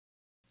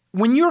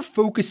When you're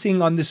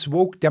focusing on this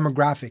woke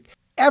demographic,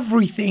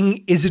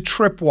 everything is a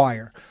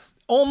tripwire.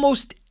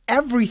 Almost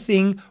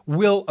everything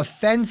will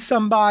offend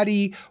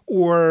somebody,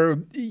 or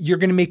you're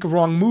going to make a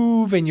wrong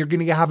move and you're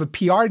going to have a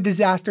PR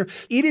disaster.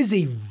 It is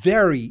a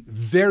very,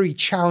 very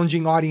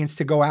challenging audience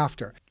to go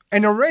after.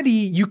 And already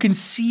you can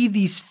see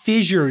these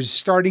fissures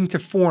starting to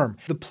form.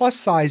 The plus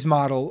size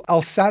model,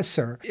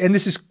 Alcesser, and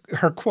this is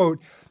her quote,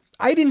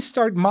 "I didn't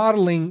start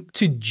modeling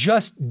to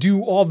just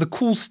do all the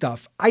cool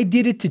stuff. I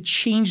did it to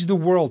change the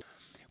world.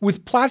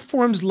 With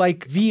platforms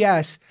like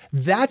VS,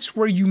 that's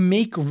where you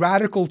make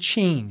radical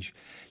change."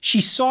 She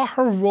saw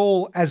her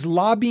role as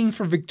lobbying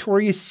for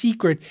Victoria's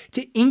Secret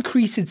to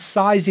increase its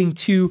sizing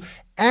to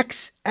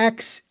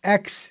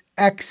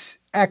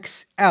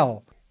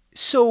XXXXXL.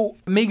 So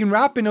Megan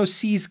Rapinoe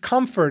sees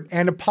comfort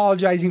and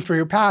apologizing for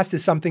your past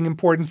as something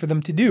important for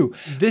them to do.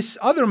 This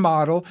other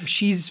model,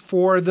 she's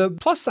for the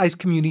plus size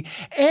community,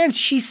 and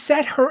she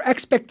set her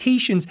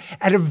expectations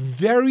at a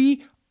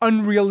very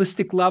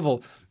unrealistic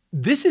level.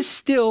 This is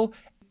still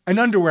an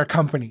underwear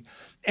company.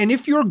 And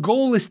if your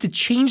goal is to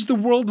change the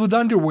world with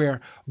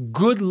underwear,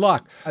 good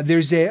luck.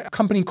 There's a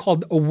company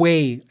called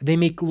Away. They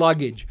make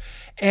luggage.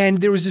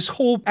 And there was this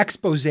whole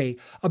expose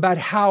about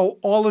how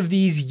all of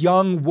these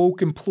young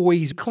woke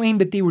employees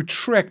claimed that they were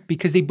tricked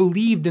because they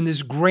believed in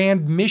this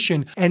grand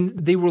mission, and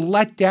they were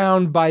let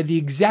down by the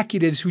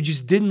executives who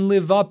just didn't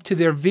live up to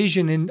their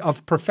vision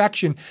of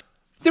perfection.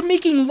 They're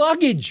making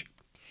luggage.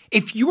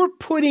 If you're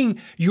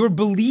putting your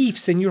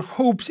beliefs and your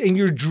hopes and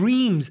your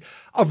dreams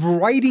of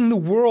righting the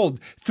world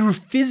through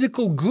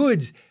physical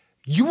goods,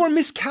 you are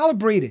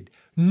miscalibrated.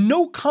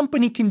 No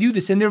company can do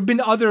this. And there have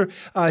been other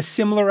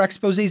similar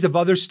exposés of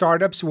other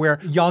startups where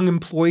young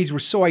employees were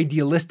so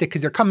idealistic because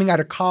they're coming out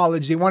of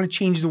college, they want to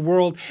change the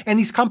world. And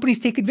these companies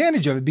take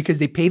advantage of it because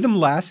they pay them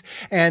less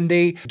and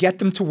they get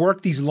them to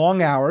work these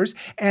long hours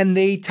and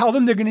they tell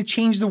them they're going to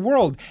change the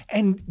world.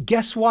 And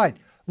guess what?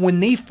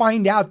 When they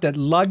find out that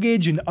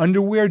luggage and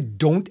underwear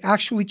don't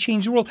actually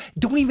change the world,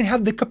 don't even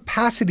have the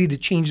capacity to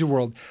change the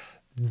world,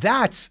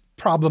 that's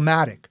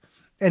problematic.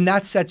 And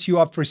that sets you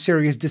up for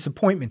serious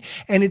disappointment.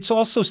 And it's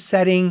also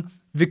setting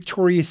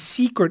Victoria's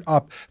Secret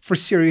up for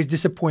serious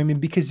disappointment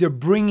because they're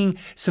bringing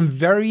some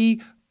very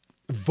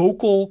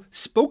vocal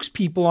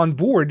spokespeople on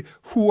board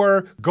who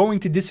are going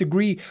to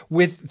disagree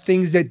with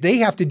things that they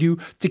have to do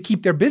to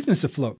keep their business afloat.